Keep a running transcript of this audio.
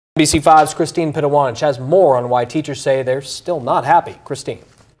NBC5's Christine Pitawanich has more on why teachers say they're still not happy. Christine.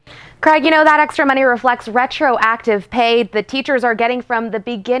 Craig, you know that extra money reflects retroactive pay the teachers are getting from the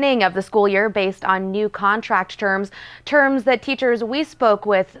beginning of the school year based on new contract terms that teachers we spoke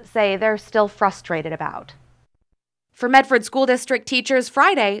with say they're still frustrated about. For Medford School District teachers,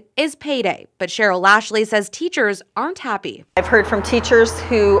 Friday is payday, but Cheryl Lashley says teachers aren't happy. I've heard from teachers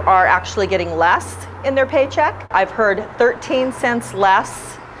who are actually getting less in their paycheck. I've heard 13 cents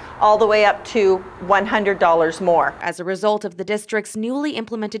less, all the way up to $100 more. As a result of the district's newly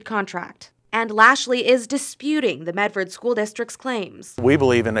implemented contract. And Lashley is disputing the Medford School District's claims. We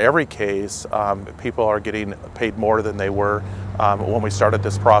believe in every case people are getting paid more than they were when we started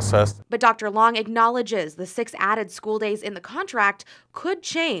this process. But Dr. Long acknowledges the 6 added school days in the contract could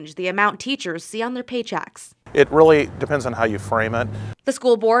change the amount teachers see on their paychecks. It really depends on how you frame it. The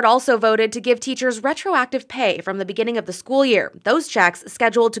school board also voted to give teachers retroactive pay from the beginning of the school year. Those checks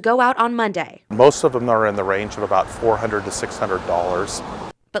scheduled to go out on Monday. Most of them are in the range of about $400 to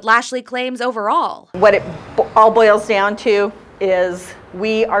 $600. But Lashley claims overall, what it all boils down to is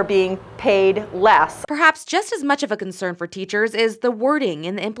we are being paid less. Perhaps just as much of a concern for teachers is the wording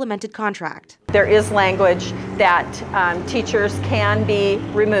in the implemented contract. There is language that teachers can be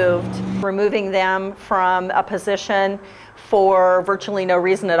removed, removing them from a position for virtually no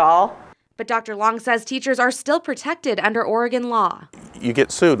reason at all. But Dr. Long says teachers are still protected under Oregon law. You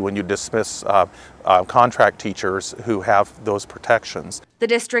get sued when you dismiss contract teachers who have those protections. The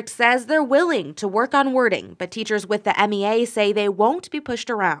district says they're willing to work on wording, but teachers with the MEA say they won't be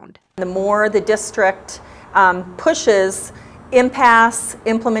pushed around. The more the district pushes impasse,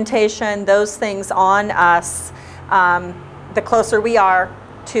 implementation, those things on us, the closer we are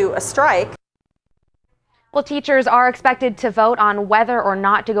to a strike. Well, teachers are expected to vote on whether or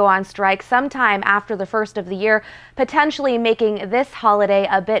not to go on strike sometime after the first of the year, potentially making this holiday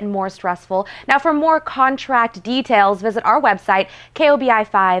a bit more stressful. Now, for more contract details, visit our website,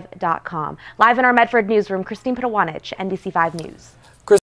 KOBI5.com. Live in our Medford newsroom, Christine Pitawanich, NBC5 News.